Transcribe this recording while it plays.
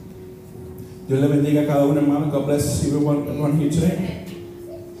Dios le bendiga a cada uno, hermano. God bless everyone here today.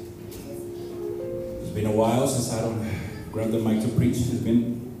 It's been a while since I don't grab the mic to preach.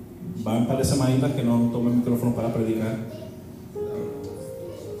 Va un par de semanitas que no tomo el micrófono para predicar.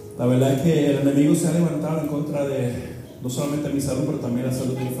 La verdad es que el enemigo se ha levantado en contra de no solamente mi salud, pero también la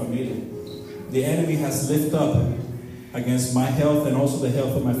salud de mi familia. The enemy has lifted up against my health and also the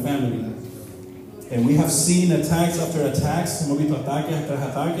health of my family. And we have seen attacks after attacks. Hemos visto ataques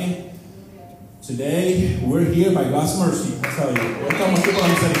tras ataques. Today, we're here by God's mercy. Hoy estamos aquí por la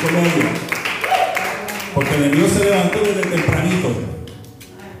misericordia de Dios. Porque el enemigo se levantó desde tempranito.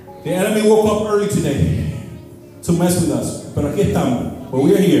 The enemy woke up early today to mess with us. Pero aquí estamos. But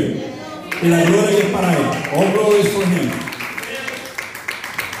we are here. Y la gloria es para Él. All glory is for Him.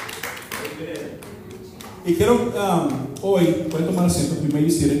 Y quiero, hoy, pueden tomar asiento, primero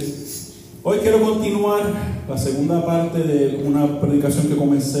y seated. Hoy quiero continuar la segunda parte de una predicación que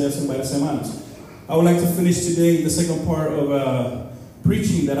comencé hace varias semanas. I would like to finish today the second part of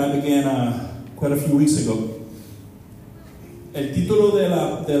preaching that I began quite a few weeks ago. El título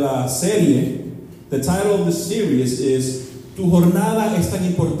de la serie, the title of the series is Tu jornada es tan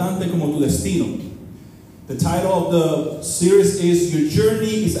importante como tu destino. The title of the series is Your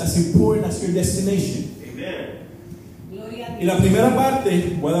journey is as important as your destination. Y la primera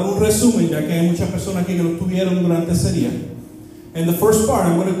parte, voy a dar un resumen, ya que hay muchas personas aquí que no estuvieron durante ese día. And the first part,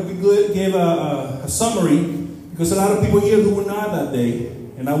 I'm going to give a summary, because a lot of people here who were not that day,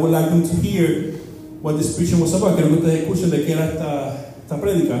 and I would like them to hear what this preaching was about. Quiero que ustedes escuchen de qué era esta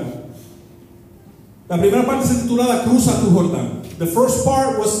prédica. La primera parte se titulaba Cruza tu Jordán. The first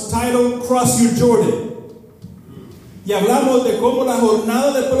part was titled Cross Your Jordan. Y hablamos de cómo la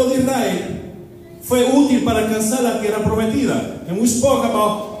jornada del pueblo de Israel fue útil para alcanzar la tierra prometida. And we spoke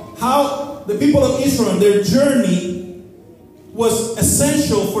about how the people of Israel, their journey was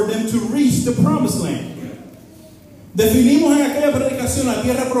essential for them to reach the promised land. Definimos en aquella predicación la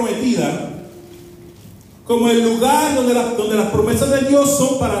tierra prometida como el lugar donde las promesas de Dios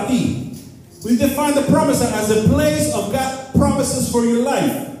son para ti. We define the promise as a place of God's promises for your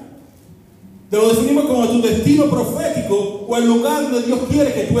life. Lo definimos como tu destino profético o el lugar donde Dios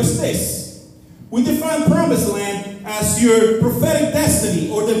quiere que tú estés. We define promised land as your prophetic destiny,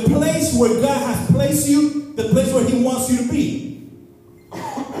 or the place where God has placed you, the place where He wants you to be.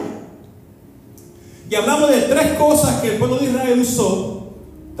 Y hablamos de tres cosas que el pueblo de Israel usó,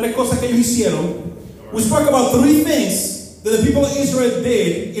 tres cosas que ellos hicieron. We spoke about three things that the people of Israel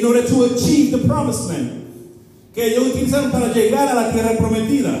did in order to achieve the promised land, que ellos utilizaron para llegar a la tierra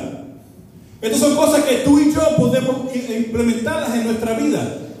prometida. Estas son cosas que tú y yo podemos implementarlas en nuestra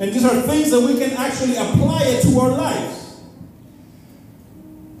vida. And these are things that we can actually apply it to our lives.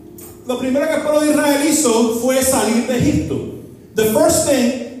 Lo primero que el pueblo de Israel hizo fue salir de Egipto. The first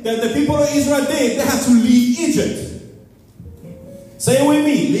thing that the people of Israel did, they had to leave Egypt. Say it with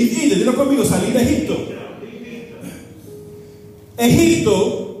me, leave Egypt. Dilo conmigo, salir de Egipto.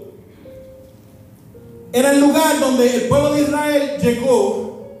 Egipto era el lugar donde el pueblo de Israel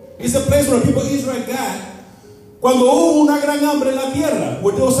llegó. It's the place where the people of Israel got cuando hubo una gran hambre en la tierra,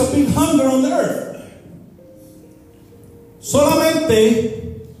 where there was a big hunger on the earth.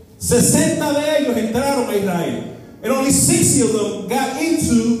 Solamente 60 de ellos entraron a Israel, and only 60 of them got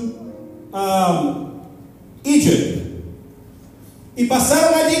into Egypt. Y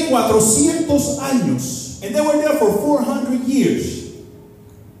pasaron allí 400 años, and they were there for 400 years.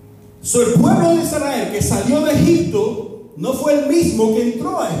 So el pueblo de Israel que salió de Egipto no fue el mismo que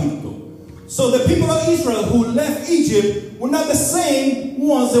entró a Egipto. So the people of Israel who left Egypt were not the same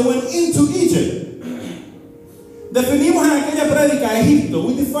ones that went into Egypt. Definimos en aquella prédica Egipto.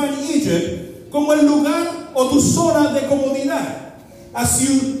 We define Egypt como el lugar o tu zona de comodidad, as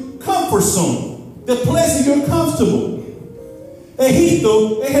your comfort zone, the place that you're comfortable.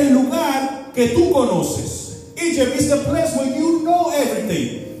 Egipto es el lugar que tú conoces. Egypt is the place where you know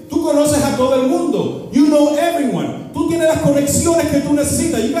everything. Tú conoces a todo el mundo. You know everyone. Tú tienes las conexiones que tú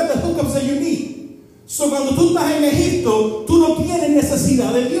necesitas. You got the hookups that you need. So cuando tú estás en Egipto, tú no tienes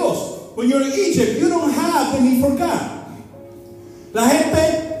necesidad de Dios. When you're in Egypt, you don't have the need for God. La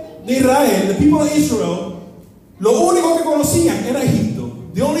gente de Israel, the people of Israel, lo único que conocían era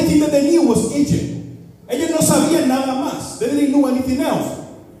Egipto. The only thing that they knew was Egypt. Ellos no sabían nada más. They didn't know anything else.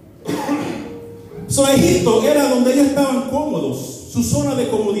 So Egipto era donde ellos estaban cómodos, su zona de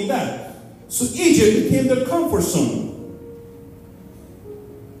comodidad. So Egypt became their comfort zone.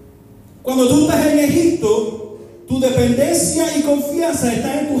 Cuando tú estás en Egipto, tu dependencia y confianza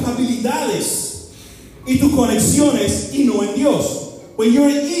están en tus habilidades y tus conexiones y no en Dios. When you're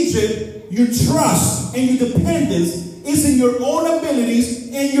in Egypt, your trust and your dependence is in your own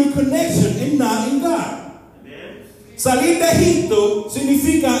abilities and your connection and not in God. Salir de Egipto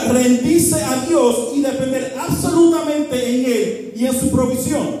significa rendirse a Dios y depender absolutamente en Él y en su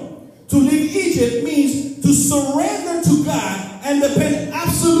provisión. To leave Egypt means to surrender to God and depend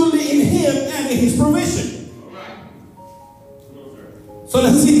absolutely in Him and in His provision. So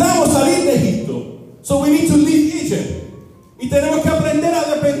necesitamos salir de Egipto. So we need to leave Egypt. Y tenemos que aprender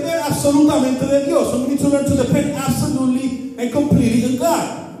a depender absolutamente de Dios. So we need to learn to depend absolutely and completely on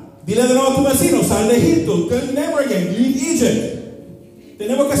God. Dile de nuevo a tu vecino, sal de Egipto. Never again, leave Egypt.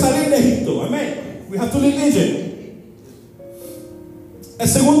 Tenemos que salir de Egipto. Amen. We have to leave Egypt. El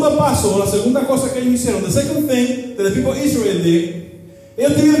segundo paso, o la segunda cosa que ellos hicieron, the second thing that the people of Israel did,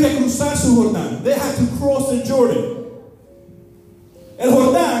 ellos tuvieron que cruzar su Jordán. They had to cross the Jordan. El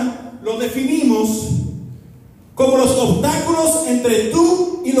Jordán lo definimos como los obstáculos entre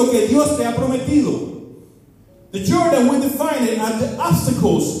tú y lo que Dios te ha prometido. The Jordan, we define it as the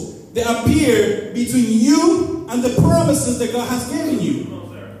obstacles that appear between you and the promises that God has given you.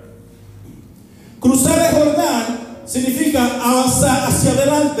 Cruzar el Jordán significa avanzar hacia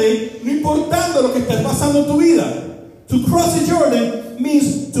adelante, no importando lo que esté pasando en tu vida. To cross the Jordan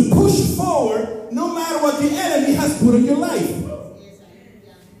means to push forward no matter what the enemy has put in your life.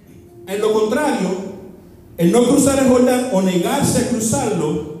 En lo contrario, el no cruzar el Jordán o negarse a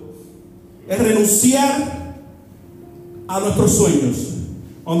cruzarlo es renunciar a nuestros sueños.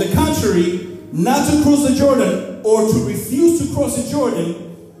 On the contrary, not to cross the Jordan or to refuse to cross the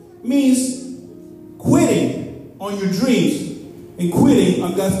Jordan means quitting on your dreams and quitting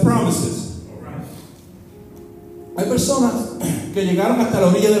on God's promises. Hay personas que llegaron hasta la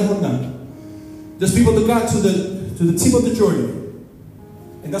orilla del Jordán. There's people that got to the tip of the Jordan,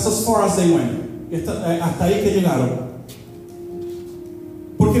 and that's as far as they went. Hasta ahí que llegaron.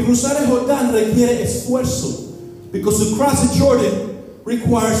 Porque cruzar el Jordán requiere esfuerzo. Because to cross the Jordan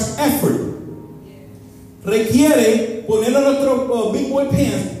requires effort. Requiere ponerle nuestros big boy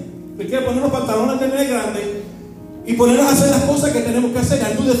pants, requiere poner los pantalones de nene grande y ponernos a hacer las cosas que tenemos que hacer,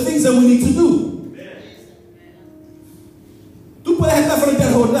 and do the things that we need to do. Tú puedes estar frente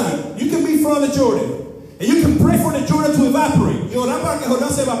al Jordán. You can be in front of the Jordan, and you can pray for the Jordan to evaporate. Y orar para que el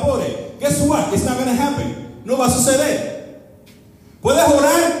Jordán se evapore. Guess what? It's not going to happen. No va a suceder. Puedes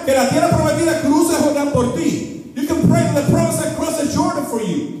orar que la tierra prometida cruce el Jordán por ti. You can pray for the promise that crosses Jordan for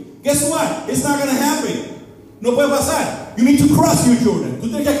you. Guess what? It's not going to happen. No puede pasar. You need to cross your Jordan. Tú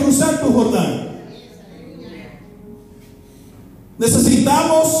tienes que cruzar tu Jordán.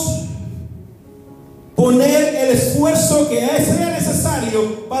 Necesitamos poner el esfuerzo que sea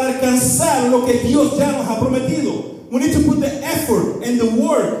necesario para alcanzar lo que Dios ya nos ha prometido. We need to put the effort and the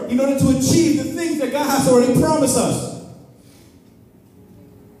work in order to achieve the things that God has already promised us.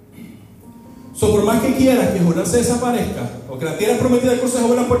 So, por más que quieras que Jordán se desaparezca o que la tierra prometida cruce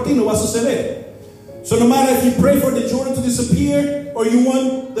Jordán por ti, no va a suceder. So no matter if you pray for the Jordan to disappear or you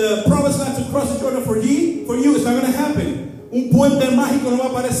want the promised land to cross the Jordan for you, it's not going to happen. Un puente mágico no va a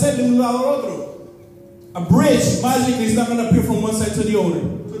aparecer de un lado al otro. A bridge magically is not going to appear from one side to the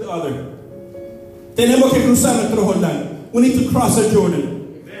other. Tenemos que cruzar nuestro Jordán. We need to cross the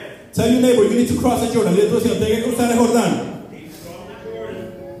Jordan. Amen. Tell your neighbor, you need to cross the Jordan. Dile tú, tienes que cruzar el Jordán.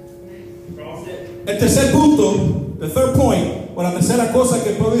 El tercer punto, the third point, o la tercera cosa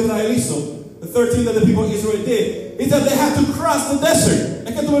que el pueblo de Israel hizo, the third thing that the people of Israel did, is that they had to cross the desert.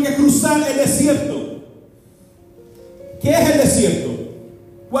 Es que tuvieron que cruzar el desierto. ¿Qué es el desierto?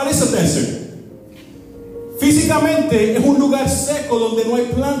 What is a desert? Físicamente es un lugar seco donde no hay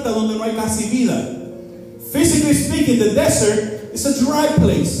planta, donde no hay casi vida. Physically speaking, the desert is a dry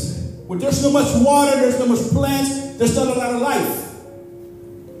place where there's not much water, there's not much plants, there's not a lot of life.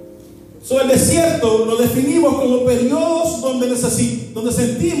 So el desierto lo definimos como periodos donde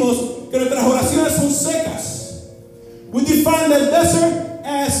sentimos que nuestras oraciones son secas. We define the desert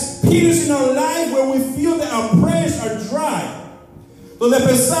as periods in our life where we feel that our prayers are dry. Donde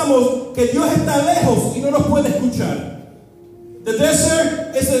pensamos que Dios está lejos y no nos puede escuchar. The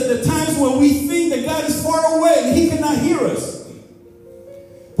desert is the times when we think that God is far away and He cannot hear us.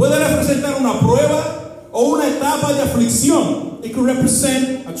 Puede representar una prueba o una etapa de aflicción. It could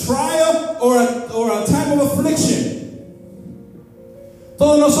represent a trial or a time of affliction.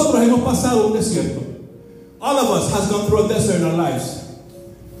 Todos nosotros hemos pasado un desierto. All of us has gone through a desert in our lives.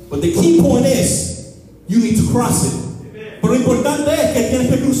 But the key point is, you need to cross it. Pero lo importante es que tienes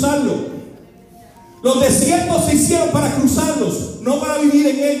que cruzarlo. Los desiertos se hicieron para cruzarlos, no para vivir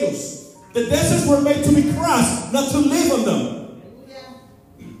en ellos. The deserts were made to be crossed, not to live on them.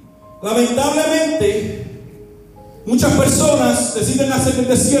 Lamentablemente, muchas personas deciden hacer del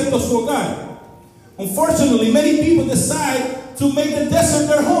desierto su hogar. Unfortunately, many people decide to make the desert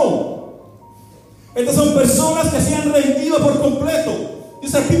their home. Estas son personas que se han rendido por completo.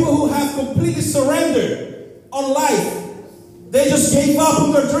 These are people who have completely surrendered on life. They just gave up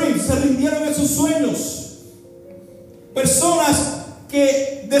on their dreams. Se rindieron en sus sueños. Personas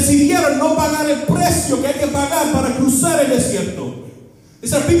que decidieron no pagar el precio que hay que pagar para cruzar el desierto.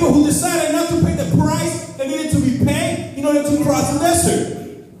 These are people who decided not to pay the price that needed to be paid in order to cross the desert.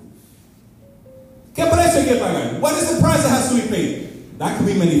 ¿Qué precio hay que pagar? What is the price that has to be paid? That could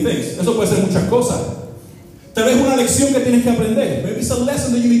be many things. Eso puede ser muchas cosas. Tal vez una lección que tienes que aprender. Maybe it's a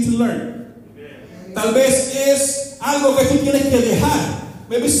lesson that you need to learn. Tal vez es algo que tú tienes que dejar.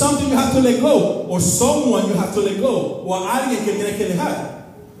 Maybe something you have to let go. Or someone you have to let go. O alguien que tienes que dejar.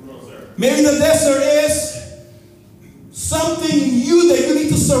 Maybe the desert is something in you that you need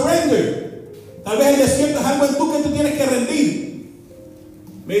to surrender. Tal vez el desierto es algo en tú que tú tienes que rendir.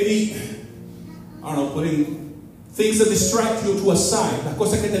 Maybe, I don't know, putting things that distract you to a side. Las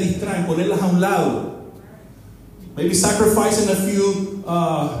cosas que te distraen, ponerlas a un lado. Maybe sacrificing a few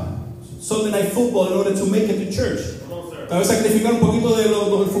Sunday night football in order to make it to church. Tal vez sacrificar un poquito del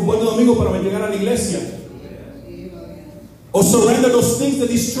fútbol de domingo para llegar a la iglesia. Or surrender those things that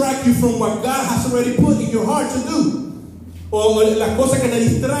distract you from what God has already put in your heart to do. O las cosas que te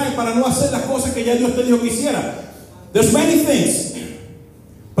distraen para no hacer las cosas que ya Dios te dijo que hiciera. There's many things.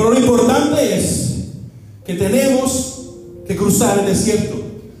 Pero lo importante es que tenemos que cruzar el desierto.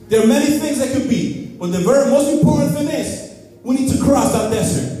 There are many things that could be. But the very most important thing is we need to cross that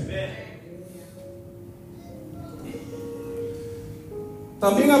desert.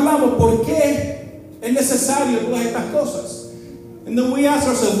 También hablamos por qué es necesario todas estas cosas. And then we ask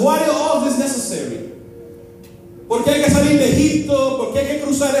ourselves, why are all this necessary? ¿Por qué hay que salir de Egipto? ¿Por qué hay que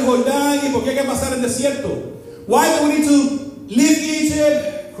cruzar el Jordán? ¿Y por qué hay que pasar el desierto? Why do we need to leave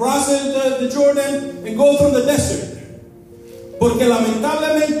Egypt, cross the Jordan, and go through the desert? Porque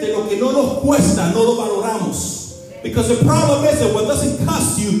lamentablemente lo que no nos cuesta no lo valoramos. Because the problem is that what doesn't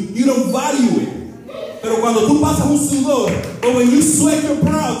cost you, you don't value it. Pero cuando tú pasas un sudor, or when you sweat your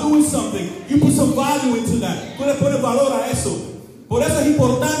brow doing something, you put some value into that. Tú le pones valor a eso. Por eso es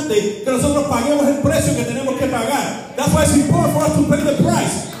importante que nosotros paguemos el precio que tenemos que pagar. That's why it's important for us to pay the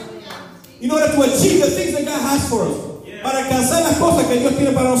price. In order to achieve the things that God has for us. Para alcanzar las cosas que Dios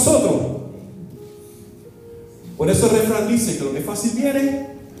tiene para nosotros. Por eso el refrán dice que lo que fácil viene,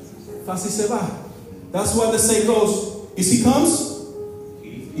 fácil se va. That's why the saying goes, easy comes,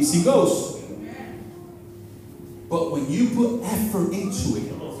 easy goes. But when you put effort into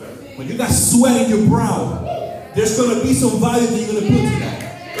it, when you got sweat in your brow, there's going to be some value that you're going to put to that.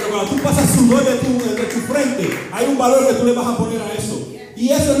 Pero cuando tú pasas sudor de tu frente, hay un valor que tú le vas a poner a eso. Y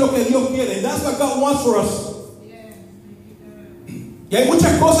eso es lo que Dios quiere. And that's what God wants for us. Y hay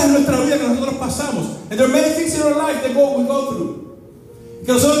muchas cosas en nuestra vida que nosotros pasamos. And there are many things in our life that we go through.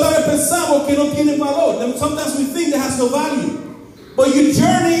 Que nosotros también pensamos que no tienen valor. That sometimes we think that has no value. But your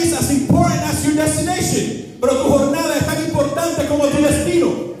journey is as important as your destination. Pero tu jornada es tan importante como tu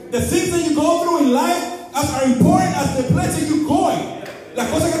destino. The things that you go through in life are important as the place that you're going.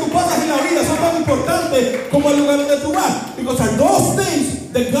 Las cosas que tú pasas en la vida son tan importantes como el lugar donde tú vas. Because are those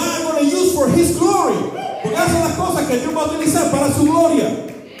things that God is going to use for His glory. Porque esas son las cosas que Dios va a utilizar para su gloria.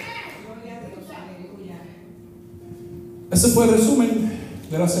 Ese fue el resumen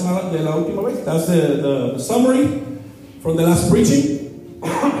de la semana, de la última vez. That's the summary from the last preaching.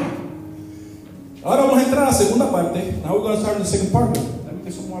 Ahora vamos a entrar a la segunda parte. Now we're going to start the second part. Let me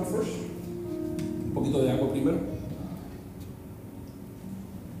get some water first. Un poquito de agua primero.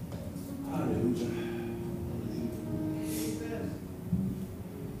 Aleluya.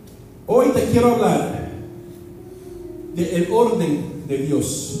 Hoy te quiero hablar del orden de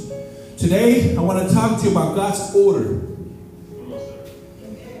Dios. Today I want to talk to you about God's order.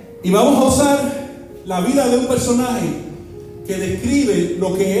 Y vamos a usar la vida de un personaje que describe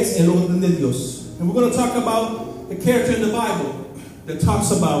lo que es el orden de Dios. And we're going to talk about the character in the Bible that talks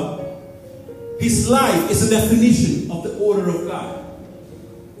about his life is a definition of the order of God.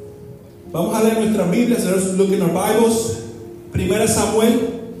 Vamos a leer nuestras Biblias. Let's look in our Bibles. 1 Samuel,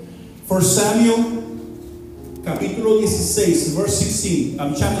 1 Samuel, capítulo 16, verse 16,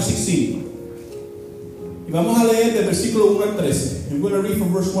 chapter 16. Y vamos a leer del versículo 1 al 13. And we're going to read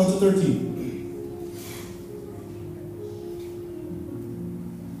from verse 1 to 13.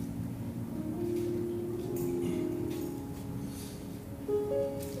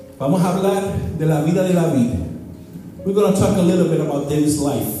 Vamos a hablar de la vida de David. We're going to talk a little bit about David's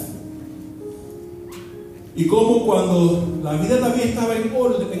life. Y cómo cuando la vida de David estaba en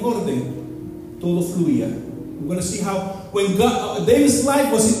orden, todo fluía. We're going to see how when David's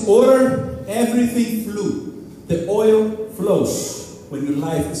life was in order, everything flew. The oil flows when your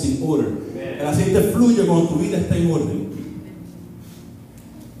life is in order. El aceite fluye cuando tu vida está en orden.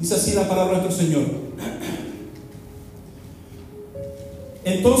 Dice así la palabra de nuestro Señor.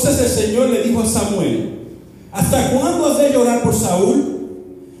 Entonces el Señor le dijo a Samuel: ¿hasta cuándo has de llorar por Saúl,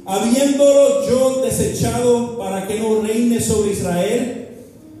 habiéndolo yo desechado para que no reine sobre Israel?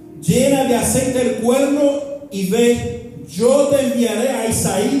 Llena de aceite el cuerno y ve, yo te enviaré a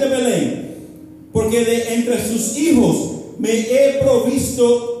Isaí de Belén, porque de entre sus hijos me he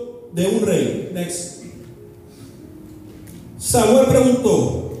provisto de un rey. Next. Samuel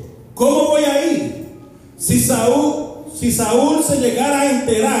preguntó: ¿cómo voy a ir? Si Saúl se llegara a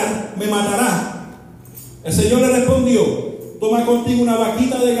enterar, me matará. El Señor le respondió: toma contigo una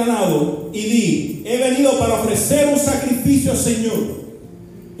vaquita de ganado y di: he venido para ofrecer un sacrificio al Señor.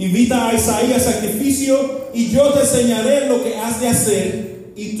 Invita a Isaí al sacrificio y yo te enseñaré lo que has de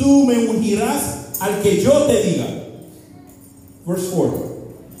hacer, y tú me ungirás al que yo te diga. Verse 4.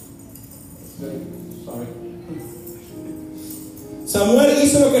 Sorry. Samuel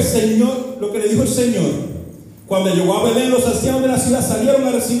hizo lo que le dijo el Señor. Cuando llegó a Belén, los ancianos de la ciudad salieron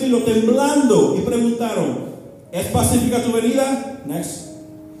a recibirlo temblando y preguntaron: ¿es pacífica tu venida? Next.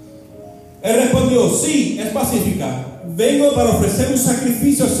 Él respondió: sí, es pacífica. Vengo para ofrecer un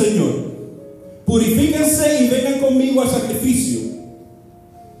sacrificio al Señor. Purifíquense y vengan conmigo al sacrificio.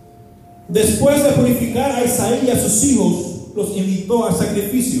 Después de purificar a Isaí y a sus hijos, los invitó al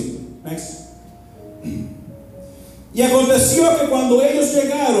sacrificio. Next. Y aconteció que cuando ellos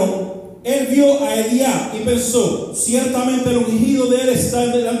llegaron, él vio a Eliab y pensó: ciertamente el ungido de él está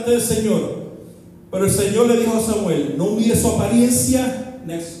delante del Señor. Pero el Señor le dijo a Samuel: no mire su apariencia.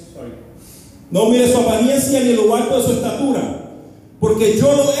 Next. No mire su apariencia ni lo alto de su estatura, porque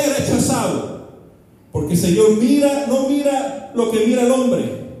yo lo he rechazado. Porque el Señor no mira lo que mira el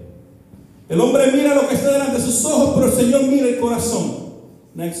hombre. El hombre mira lo que está delante de sus ojos, pero el Señor mira el corazón.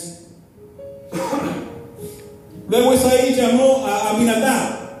 Next. Luego Isaí llamó a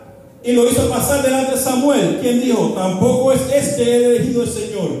Aminadab y lo hizo pasar delante de Samuel, quien dijo: tampoco es este el elegido del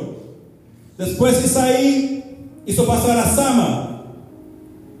Señor. Después Isaí hizo pasar a Sama,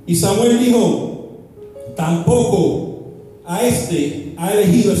 y Samuel dijo: tampoco a este ha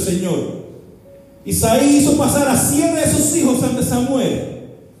elegido el Señor. Isaí hizo pasar a 100 de sus hijos ante Samuel,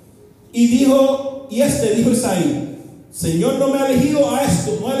 y dijo Isaí: Señor no me ha elegido a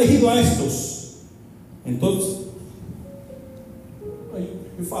estos, no ha elegido a estos. Entonces,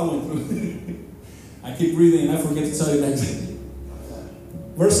 you're following through. I keep reading and I forget to tell you next.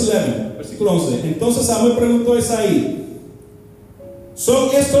 Verse 11, versículo 11. Entonces Samuel preguntó a Isaí: ¿son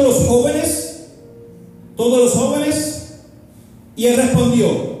estos los jóvenes? ¿Todos los jóvenes? Y él respondió: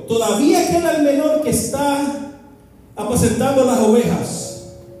 todavía queda el menor que está apacentando las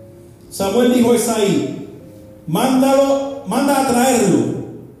ovejas. Samuel dijo a Isaí: manda a traerlo,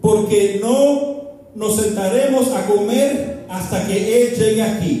 porque no nos sentaremos a comer hasta que él llegue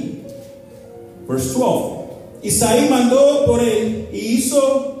aquí. Verse 12. Isaí mandó por él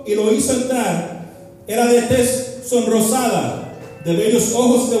y lo hizo entrar. Era de tez sonrosada, de bellos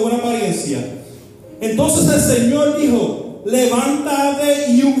ojos y de buena apariencia. Entonces el Señor dijo: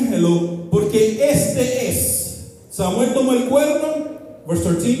 levántate y úngelo, porque este es. Samuel tomó el cuerno, verse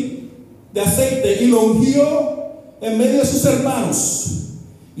 13, de aceite y lo ungió en medio de sus hermanos.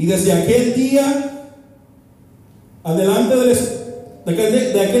 Y desde aquel día adelante,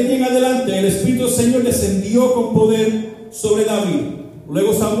 de aquel día en adelante, el Espíritu del Señor descendió con poder sobre David.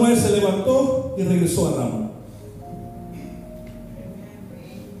 Luego Samuel se levantó y regresó a Rama.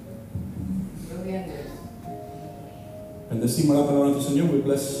 Bendecimos la palabra del Señor. We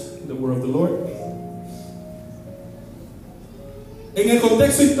bless the word of the Lord. En el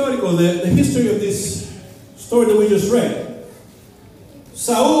contexto histórico, the history of this story that we just read,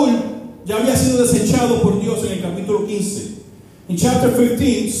 Saúl ya había sido desechado por Dios en el capítulo 15. In chapter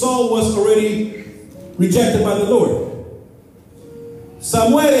 15, Saul was already rejected by the Lord.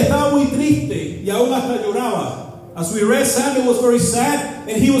 Samuel estaba muy triste y aún hasta lloraba. As we read, Samuel was very sad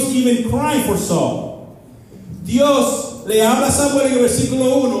and he was even crying for Saul. Dios le habla a Samuel en el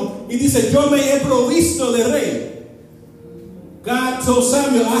versículo 1 y dice: yo me he provisto de rey. God told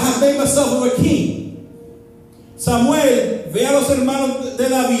Samuel, I have made myself a king. Samuel ve a los hermanos de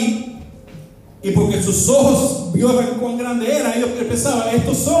David, y porque sus ojos vio cuán grande era, ellos pensaban: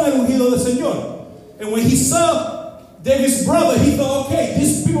 estos son el ungido del Señor. And when he saw David's brother, he thought, okay,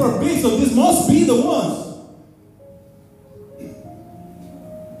 these people are big, so this must be the ones.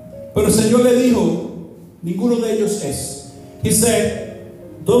 Pero el Señor le dijo: ninguno de ellos es. He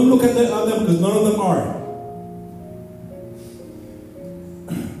said, don't look at them because none of them are.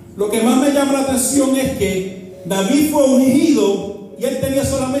 lo que más me llama la atención es que David fue ungido y él tenía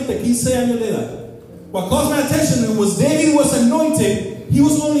solamente 15 años de edad. What caused my attention was David was anointed, he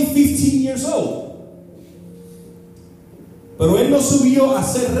was only 15 years old. Pero él no subió a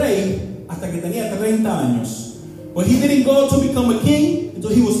ser rey hasta que tenía 30 años. But he didn't go to become a king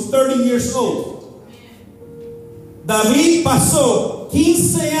until he was 30 years old. David pasó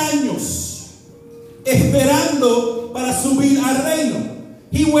 15 años esperando para subir al reino.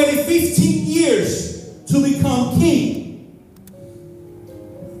 He waited 15 years to become king.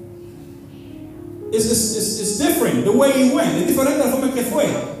 It's different the way he went. Es diferente la forma que fue.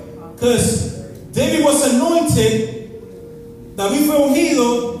 Because David was anointed, David fue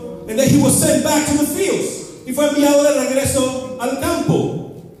ungido, and then he was sent back to the fields. Y fue enviado de regreso al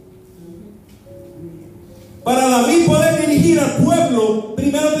campo. Para David poder dirigir al pueblo,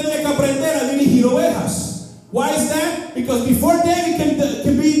 primero tenía que aprender a dirigir ovejas. Why is that? Because before David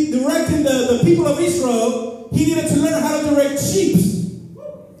can be directing the people of Israel, he needed to learn how to direct sheep.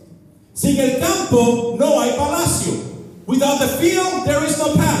 Sin el campo no hay palacio. Without the field, there is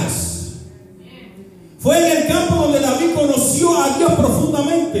no palace. Fue en el campo donde David conoció a Dios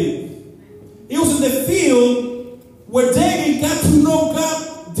profundamente. It was in the field where David got to know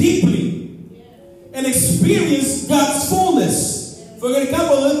God deeply and experience God's fullness. Fue en el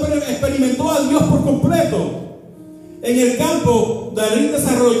campo donde él experimentó a Dios por completo. En el campo, David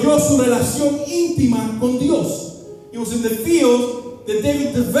desarrolló su relación íntima con Dios. It was in the field that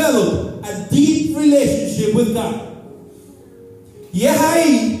David developed a deep relationship with God. Y es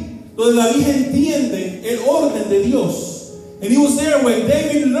ahí donde David entiende el orden de Dios. And it was there where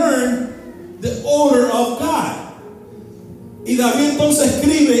David learned the order of God. Y David entonces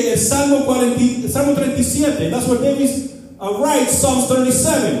escribe el Salmo 37. That's what David writes, Psalms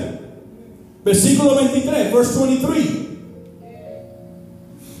 37. Versículo 23, verse 23.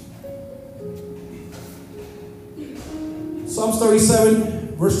 Psalms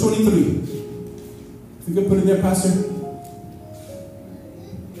 37, verse 23. If you can put it there, Pastor.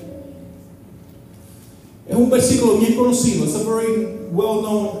 Es un versículo bien conocido. It's a very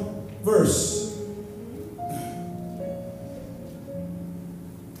well-known verse.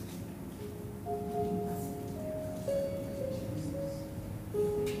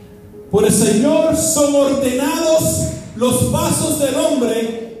 Por el Señor son ordenados los pasos del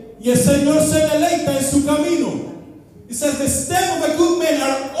hombre, y el Señor se deleita en su camino. It says, the steps of a good man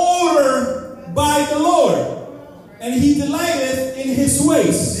are ordered by the Lord, and he delighteth in his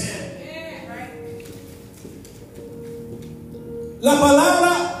ways. La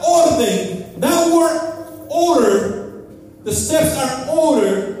palabra orden, that word order, the steps are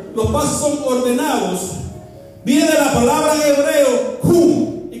ordered, los pasos son ordenados, viene de la palabra hebreo kum.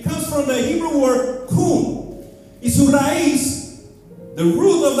 It comes from the Hebrew word kum. Y su raíz, the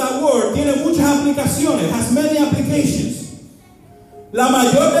root of that word, tiene muchas aplicaciones, has many applications. La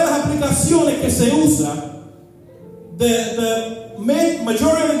mayor de las aplicaciones que se usa, the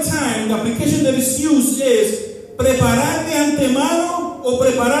majority of the time, the application that is used is preparar de antemano o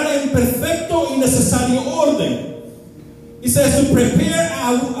preparar en perfecto y necesario orden. It says to prepare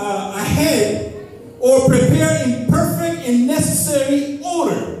ahead or prepare in perfect and necessary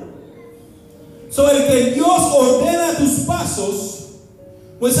order. So el que Dios ordena tus pasos,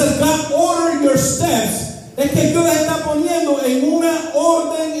 when it says God order your steps, es que Dios les está poniendo en una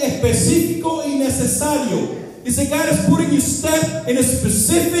orden específico y necesario. It's that God is putting your step in a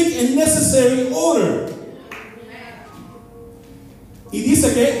specific and necessary order. Y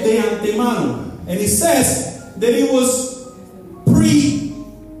dice que de antemano. And it says that it was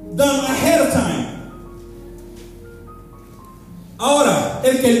done ahead of time. Ahora,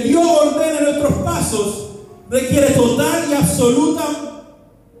 el que Dios ordena nuestros pasos requiere total y absoluta,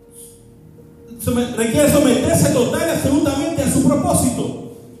 requiere someterse total y absolutamente a su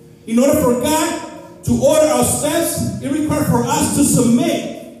propósito. In order for God to order our steps, it requires for us to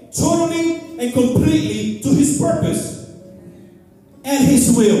submit totally and completely to His purpose and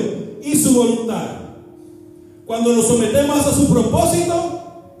His will, y su voluntad. Cuando nos sometemos a su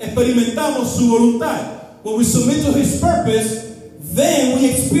propósito, experimentamos su voluntad. When we submit to His purpose, then we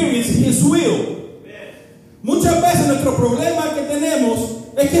experience His will. Muchas veces nuestro problema que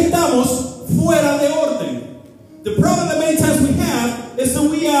tenemos es que estamos fuera de orden. The problem that many times we have is that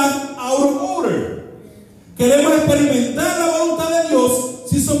we are out of order. Queremos experimentar la voluntad de Dios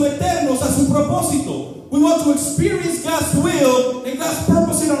sin someternos a su propósito. We want to experience God's will and God's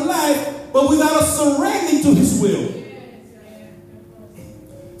purpose in our life, but without us surrendering to His will.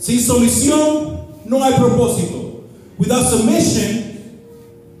 Sin sumisión no hay propósito. Without submission,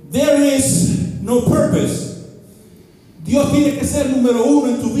 there is no purpose. Dios tiene que ser número uno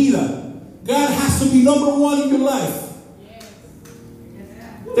en tu vida. God has to be number one in your life.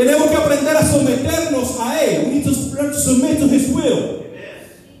 Tenemos que aprender a someternos a Él. We need to learn to submit to His will.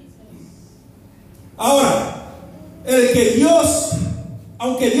 Ahora, el que Dios,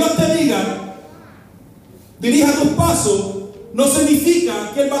 aunque Dios te diga, dirija tus pasos, no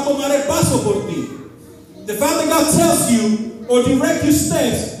significa que Él va a tomar el paso por ti. The fact that God tells you, or direct your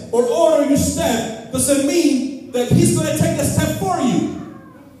steps, or order your step, doesn't mean that He's going to take the step for you.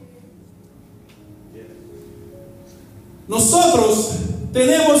 Nosotros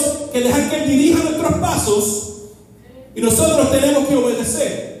tenemos que dejar que Él dirija nuestros pasos y nosotros tenemos que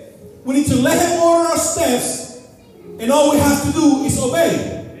obedecer. We need to let Him order our steps, and all we have to do is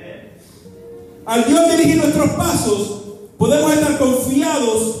obey. Al Dios dirigir nuestros pasos, podemos estar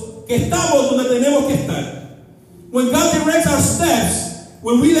confiados que estamos donde tenemos que estar. When God directs our steps,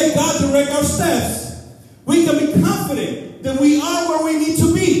 when we let God direct our steps, we can be confident that we are where we need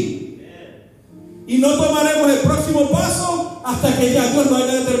to be. Y no tomaremos el próximo paso hasta que ya Dios lo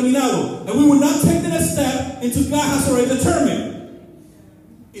haya determinado. And we will not take the next step until God has already determined.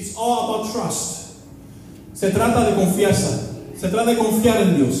 It's all about trust. Se trata de confianza. Se trata de confiar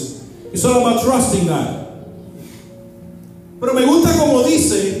en Dios. It's all about trusting God. Pero me gusta como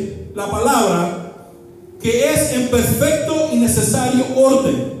dice la palabra que es en perfecto y necesario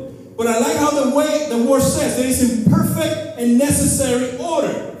orden. But I like how the way the word says that it's in perfect and necessary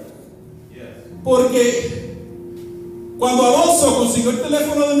order. Porque cuando Alonso consiguió el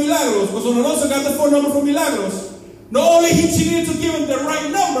teléfono de Milagros, cuando Alonso got the phone number for Milagros, not only she needed to give him the right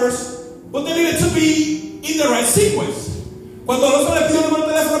numbers, but they needed to be in the right sequence. Cuando Alonso le pidió el número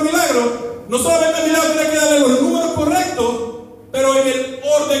de teléfono a Milagros, no solamente Milagros tenía que darle los números correctos, pero en el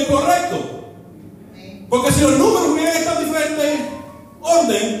orden correcto. Porque si los números hubieran estado en diferente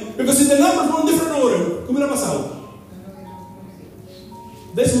orden, because if the numbers were in different order, ¿qué hubiera pasado?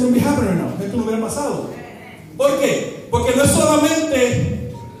 This wouldn't be happening now. Esto no hubiera pasado. ¿Por qué? Porque no es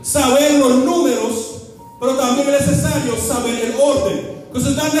solamente saber los números, pero también es necesario saber el orden. Because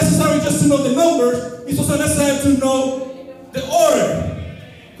it's not necessary just to know the numbers, it's also necessary to know the order.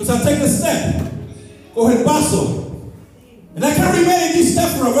 Because I take the step, coge el paso. And I can remain in this step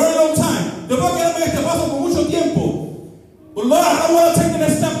for a very long time. Yo puedo quedarme en este paso por mucho tiempo. But Lord, I don't want to take the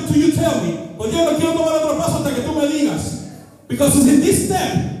next step until you tell me. Pues yo no quiero tomar otro paso hasta que tú me digas. Because it's in this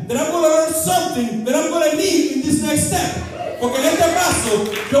step that I'm going to learn something that I'm going to need in this next step. Porque en este paso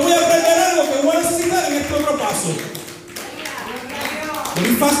yo voy a aprender algo que voy a necesitar en este otro paso. But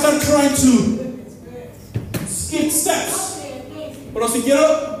if I start trying to skip steps, pero si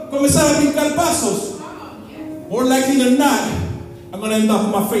quiero comenzar a brincar pasos, more likely than not, I'm going to end up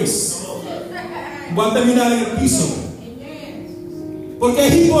on my face. Voy a terminar en el piso. Porque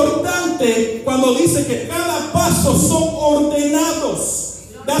es importante cuando dice que cada paso son ordenados.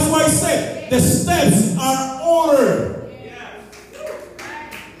 That's why I said the steps are ordered.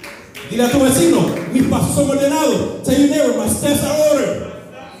 Dile a tu vecino, mis pasos son ordenados. Tell your neighbor, my steps are ordered.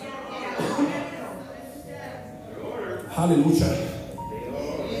 Aleluya.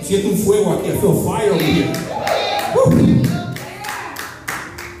 Siento un fuego aquí. I feel fire over here. Woo.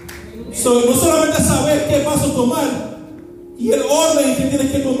 So, no solamente saber qué paso tomar y el orden que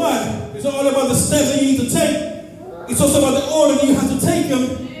tienes que tomar. It's not all about the steps that you need to take. It's also about the order that you have to take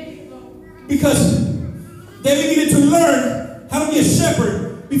them. Because David needed to learn how to be a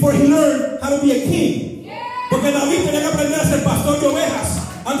shepherd before he learned how to be a king. Porque David tenía que aprender a ser pastor de ovejas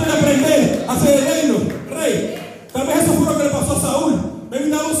antes de aprender a ser el rey. Tal vez eso fue lo que le pasó a Saúl. Maybe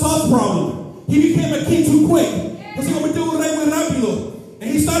that was Saul's problem. He became a king too quick. Él se convirtió en un rey muy rápido. And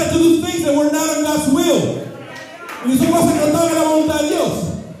he started to do things that were not in God's will. Y hizo cosas que no estaban en la voluntad de Dios.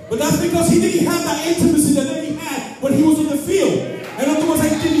 But that's because he didn't have that intimacy that David had when he was in the field. Él no tuvo esa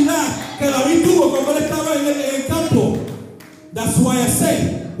intimidad que David tuvo cuando él estaba en el campo. That's why I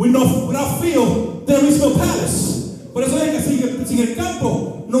say, without field, there is no palace. Por eso es que sin el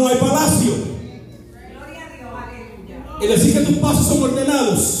campo no hay palacio. Y decir que tus pasos son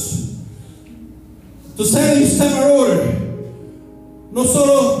ordenados. To say that you step are ordered. No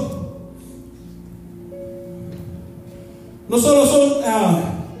solo son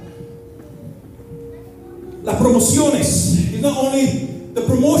las promociones. It's not only the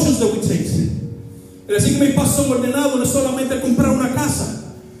promotions that we take. Es decir que mis pasos son ordenados, no es solamente comprar una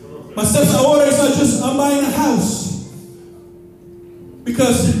casa. My steps are ordered, it's not just I'm buying a house.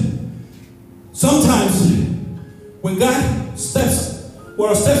 Because sometimes when God steps, where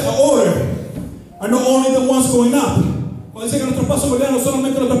our steps are ordered, are not only the ones going up. Cuando dice que nuestros pasos ordenados no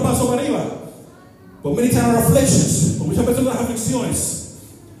solamente nuestros pasos para arriba. But many times our afflictions, muchas veces las aflicciones,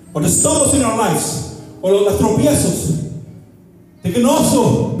 or the stumbles in our lives, o los tropiezos, They can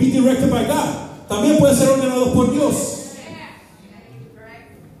also be directed by God. También pueden ser ordenados por Dios.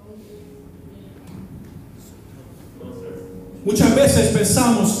 Muchas veces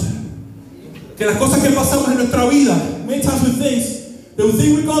pensamos que las cosas que pasamos en nuestra vida, many times we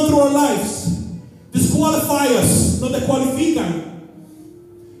think we've gone through our lives, disqualify us, nos descualifican.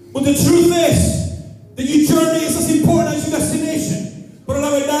 But the truth is that your journey is as important as your destination. Pero la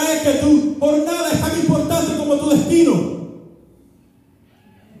verdad es que tu jornada es tan importante como tu destino.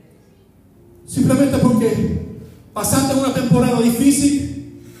 Simplemente porque pasaste una temporada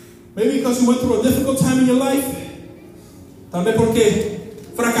difícil, maybe because you went through a difficult time in your life, tal vez porque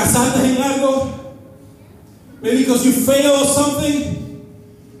fracasaste en algo, maybe because you failed or something.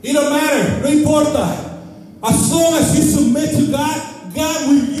 It don't matter, no importa. As long as you submit to God, God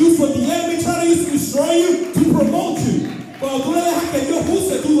will use what the enemy trying to use to destroy you, to promote you. Cuando tú le dejas que Dios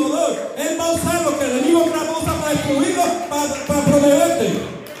use tu dolor, Él va a usar lo que el enemigo trata de usar para destruirlo, para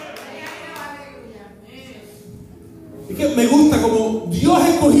protegerte. Y que me gusta como Dios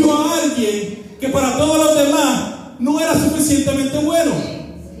escogió a alguien que para todos los demás no era suficientemente bueno.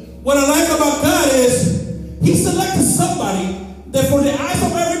 What I like about God is He selected somebody that for the eyes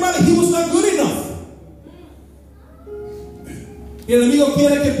of everybody He was not good enough. Y el enemigo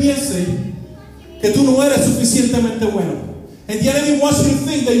quiere que piense que tú no eres suficientemente bueno. And the enemy wants you to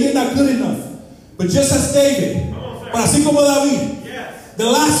think that you're not good enough. But just as David, pero así como David, the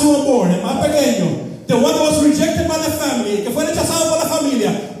last one born, el más pequeño, the one that was rejected by the family, el que fue rechazado por la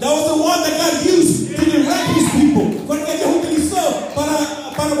familia, that was the one that God used to direct his people. Fue el que Dios utilizó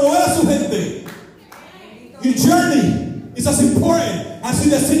para mover a su gente. Your journey is as important as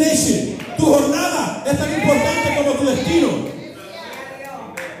your destination. Tu jornada es tan importante como tu destino.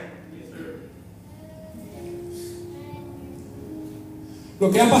 Lo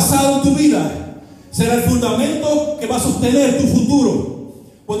que ha pasado en tu vida será el fundamento que va a sostener tu futuro.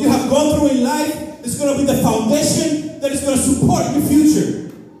 What you have gone through in life is going to be the foundation that is going to support your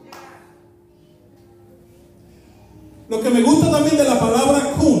future. Lo que me gusta también de la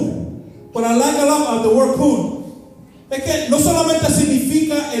palabra kun, what I like a lot of the word kun, es que no solamente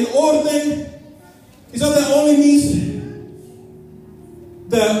significa el orden, it doesn't only means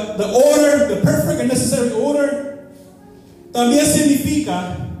the order, the perfect and necessary order. También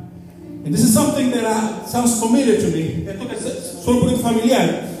significa, and this is something that sounds familiar to me, esto que suena un poquito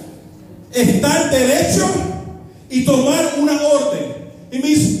familiar, estar derecho y tomar una orden. It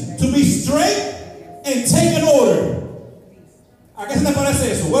means to be straight and take an order. ¿A qué se te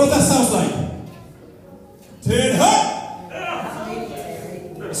parece eso? What does that sound like? Turn up.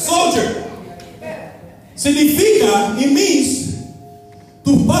 A soldier. Significa, it means,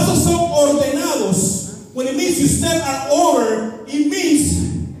 tus pasos son ordenados. When it means you step out order, it means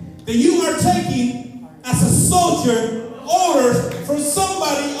that you are taking, as a soldier, orders from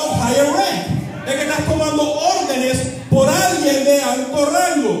somebody of higher rank. Es que estás tomando órdenes por alguien de alto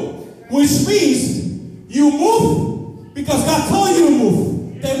rango. Which means you move because God told you to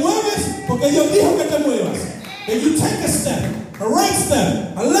move. Te mueves porque Dios dijo que te muevas. That you take a step, a right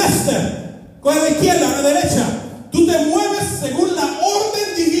step, a left step. Con la izquierda, a la derecha. Tú te mueves según la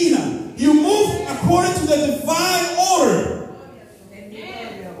orden divina. You move according to the divine order.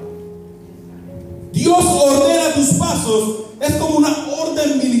 Dios ordena tus pasos. Es como una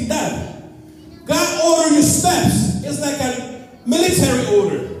orden militar. God order your steps. It's like a military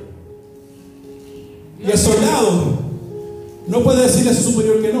order. Y el soldado no puede decirle a su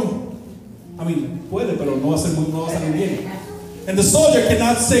superior que no. I mean, puede, pero no va a salir bien. And the soldier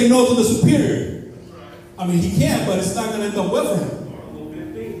cannot say no to the superior. I mean, he can, but it's not going to end up well for him.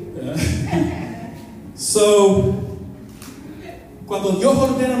 So, cuando Dios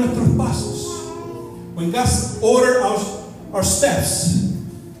ordena nuestros pasos, when God order our steps,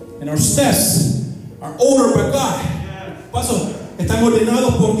 and our steps are ordered by God, pasos están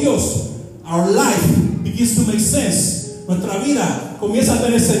ordenados por Dios, our life begins to make sense. Nuestra vida comienza a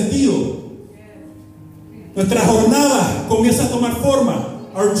tener sentido. Nuestra jornada comienza a tomar forma.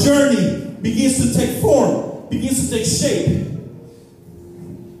 Our journey begins to take form, begins to take shape.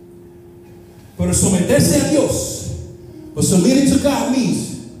 Pero someterse a Dios, but submitting to God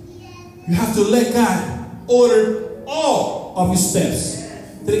means you have to let God order all of your steps.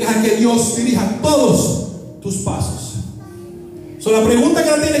 Tienes que dejar que Dios dirija todos tus pasos. So la pregunta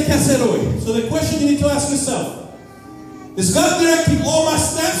que tienes que hacer hoy, so the question you need to ask yourself, is God directing all my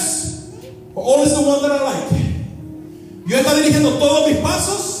steps or only the one that I like? ¿Yo está dirigiendo todos mis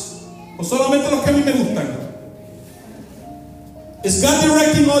pasos o solamente los que a mí me gustan? Is God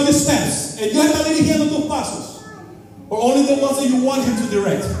directing all your steps? ¿Dios está dirigiendo tus pasos? Or only the ones that you want Him to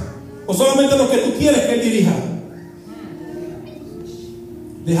direct? ¿O solamente los que tú quieres que Él dirija?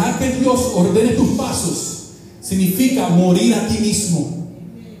 Dejar que Dios ordene tus pasos significa morir a ti mismo.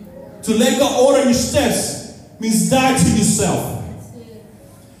 To let God order your steps means die to yourself.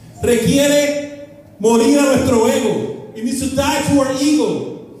 Requiere morir a nuestro ego. It means to die to our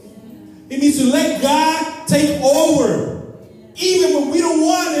ego. It means to let God take over, even when we don't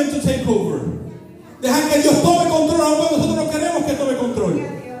want Him to take over. Dejar que Dios tome control, aunque nosotros no queremos que tome control.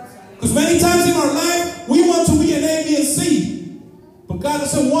 Because many times in our life, we want to be in A, B, and C. But God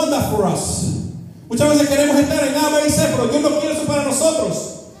doesn't want that for us. Muchas veces queremos estar en A, B y C, pero Dios no quiere eso para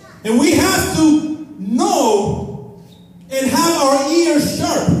nosotros. And we have to know and have our ears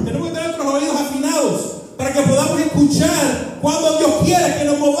sharp. Tenemos que tener nuestros oídos afinados para que podamos escuchar cuando Dios quiere que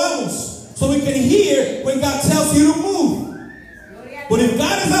nos movamos. So we can hear when God tells you to move. But if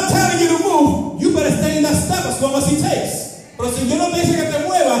God is not telling you to move, you better stay in that step as long as He takes. Pero si Dios no te dice que te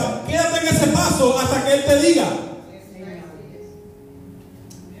muevas, quédate en ese paso hasta que Él te diga.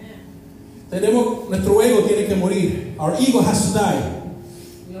 Nuestro ego tiene que morir. Our ego has to die.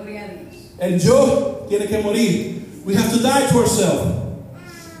 Gloria a Dios. El yo tiene que morir. We have to die to ourselves.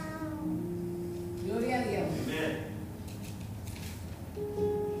 Gloria a Dios.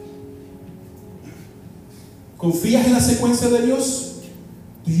 ¿Confías en la secuencia de Dios?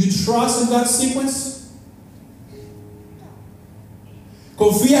 Do you trust in God's sequence?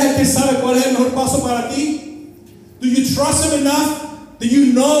 ¿Confías en que sabe cuál es el mejor paso para ti? Do you trust Him enough? Do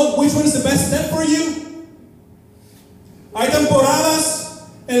you know which one is the best step for you? Hay temporadas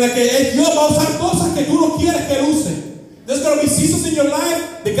en las que Dios va a usar cosas que tú no quieres que Él use. There's going to be seasons in your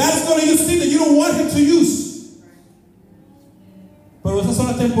life that God is going to use things that you don't want Him to use. Pero esas son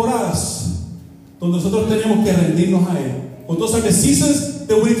las temporadas donde nosotros tenemos que rendirnos a Él. Or those are the seasons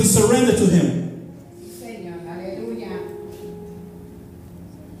that we need to surrender to Him. Señor, aleluya.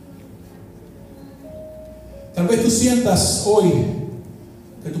 Tal vez tú sientas hoy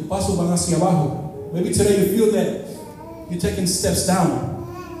que tus pasos van hacia abajo. Maybe today you feel that you're taking steps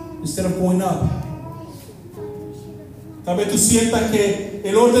down instead of going up. Tal vez tú sientas que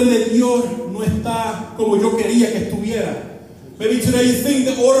el orden de Dios no está como yo quería que estuviera. Maybe today you think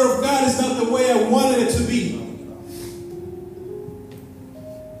the order of God is not the way I wanted it to be.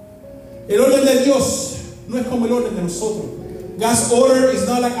 El orden de Dios no es como el orden de nosotros. God's order is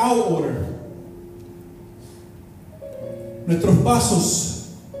not like our order. Nuestros pasos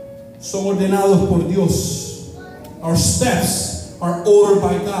son ordenados por Dios. Our steps are ordered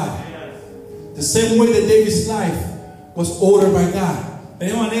by God. The same way that David's life was ordered by God. De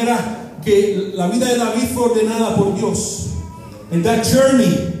la manera que la vida de David fue ordenada por Dios. And that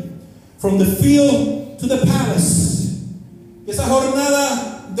journey from the field to the palace, esa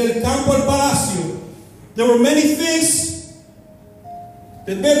jornada del campo al palacio, there were many things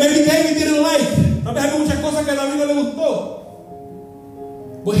that maybe David didn't like. Tal vez había muchas cosas que a David no le gustó.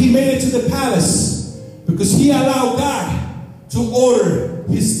 But he made it to the palace because he allowed God to order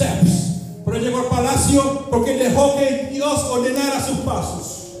his steps. Pero llegó al palacio porque dejó que Dios ordenara sus pasos.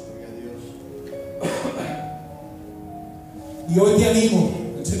 Y hoy te animo,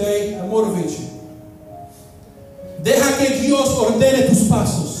 and today I motivate you. Deja que Dios ordene tus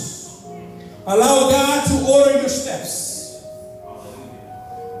pasos. Allow God to order your steps,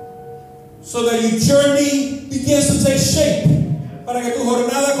 so that your journey begins to take shape. Para que tu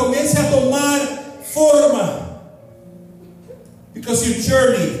jornada comience a tomar forma. Because your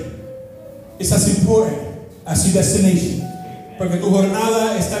journey is as important as your destination. Porque tu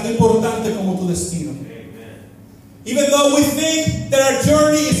jornada es tan importante como tu destino. Even though we think that our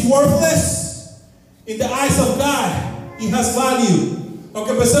journey is worthless, in the eyes of God, it has value.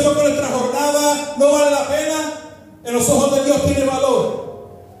 Aunque pensemos que nuestra jornada no vale la pena, en los ojos de Dios tiene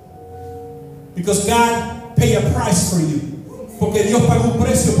valor. Because God paid a price for you. Porque Dios pagó un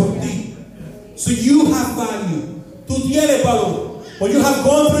precio por ti. So you have value. Tú tienes valor. What you have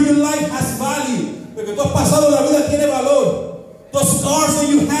gone through your life has value. Porque tú has pasado la vida tiene valor. Those scars that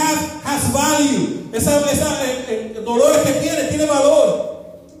you have has value. Dolores que tiene valor.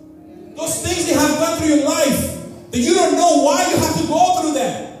 Those things that have gone through your life that you don't know why you have to go through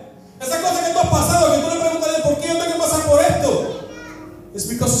that. Esa cosa que tú has pasado que tú le preguntas por qué yo tengo que pasar por esto. It's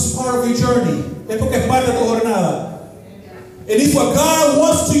because it's part of your journey. Es porque es parte de tu jornada. And it's what God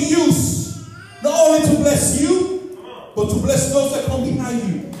wants to use, not only to bless you, but to bless those that come behind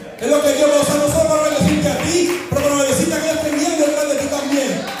you. Es lo que Dios va a usar no solo para bendecirte a ti, pero para bendecirte a aquellos que vienen detrás de ti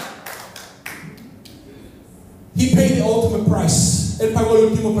también. He paid the ultimate price. Él pagó el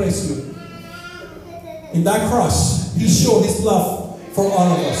último precio. In that cross, He showed His love for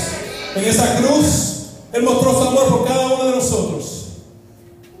all of us. En esa cruz, Él mostró su amor por cada uno de nosotros.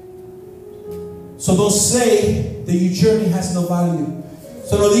 So don't say that your journey has no value.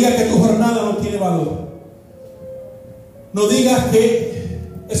 No digas que tu jornada no tiene valor. No digas que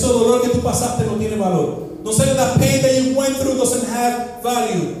ese dolor que tú pasaste no tiene valor. No say that the pain that you went through doesn't have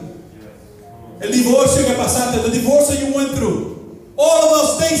value. El divorcio que pasaste, the divorce that you went through, all of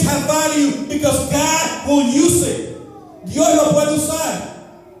those things have value because God will use it. Dios lo puede usar.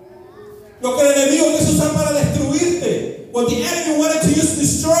 Lo que el enemigo quiso usar para destruirte, what the enemy wanted to use to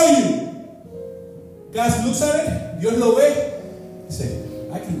destroy you, God looks at it, Dios lo ve, y dice,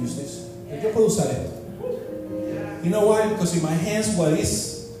 I can use this. Yo puedo usar esto. You know why? Because in my hands what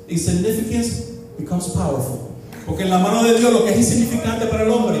is insignificant becomes powerful. Porque en la mano de Dios lo que es insignificante para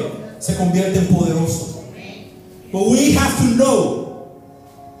el hombre se convierte en poderoso. But we have to know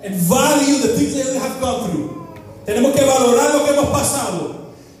and value the things that we have gone through. Tenemos que valorar lo que hemos pasado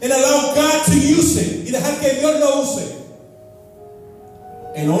and allow God to use it, y dejar que Dios lo use.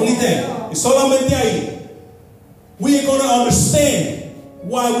 And only then, y solamente ahí, we are going to understand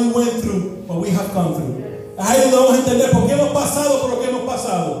why we went through what we have gone through. Ahí donde vamos a entender por qué hemos pasado por lo que hemos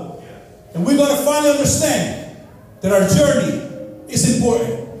pasado. And we're going to finally understand that our journey is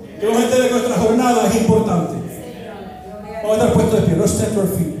important. Que vamos a entender que nuestra jornada es importante. Vamos a estar puestos de pie. Let's stand to our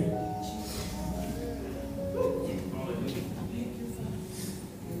feet.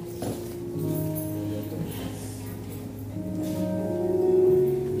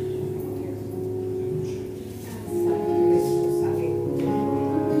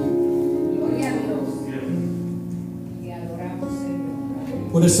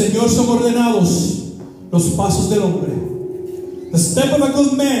 Por el Señor son ordenados los pasos del hombre. The steps of a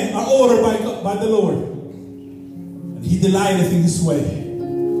good man are ordered by the Lord, and He delighteth in His way.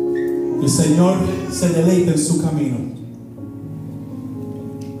 El Señor se deleita en su camino.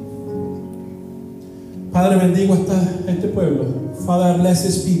 Padre, bendigo a este pueblo. Father, bless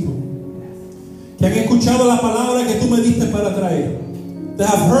His people. Que han escuchado la palabra que tú me diste para traer. They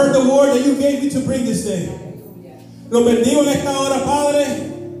have heard the word that you gave me to bring this day. Los bendigo en esta hora, Padre,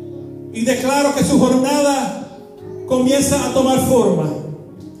 y declaro que su jornada comienza a tomar forma.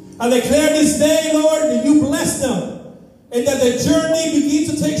 I declare this day, Lord, that you bless them and that the journey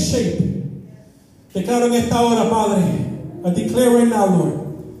begins to take shape. Declaro en esta hora, Padre, I declare right now,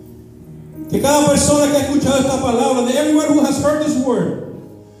 Lord, que cada persona que ha escuchado esta palabra, that everyone who has heard this word,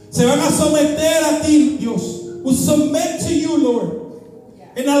 se van a someter a ti, Dios, will submit to you, Lord,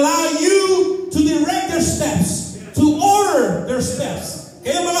 and allow you to direct their steps, to order their steps.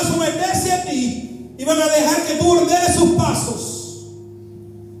 Que ellos van a someterse a ti y van a dejar que tú ordenes sus pasos.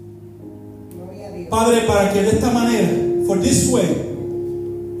 Padre, para que de esta manera, for this way,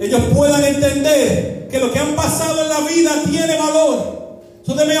 ellos puedan entender que lo que han pasado en la vida tiene valor.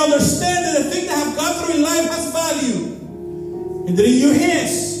 So they may understand that the thing that have gone through in life has value. And that in your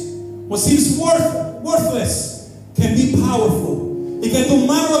hands, what seems worthless can be powerful. Y que en tus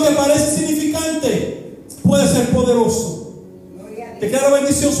manos lo que parece insignificante puede ser poderoso. Declaro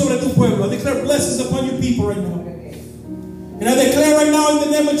bendición sobre tu pueblo. I declare blessings upon your people right now. And I declare right now in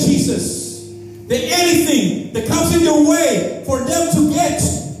the name of Jesus that anything that comes in your way for them to get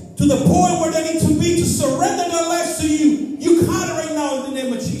to the point where they need to be to surrender their lives to you, you cut it right now in the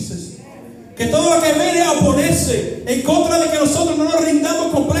name of Jesus. Que todo lo que viene a oponerse en contra de que nosotros no nos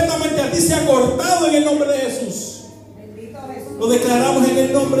rindamos completamente a ti sea cortado en el nombre de Jesús. Lo declaramos en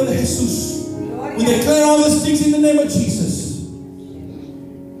el nombre de Jesús. We declare all these things in the name of Jesus.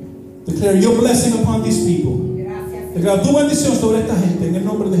 Declare your blessing upon these people. Declare tu bendición sobre esta gente en el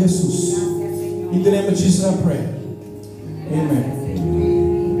nombre de Jesús. In the name of Jesus I pray. Amen.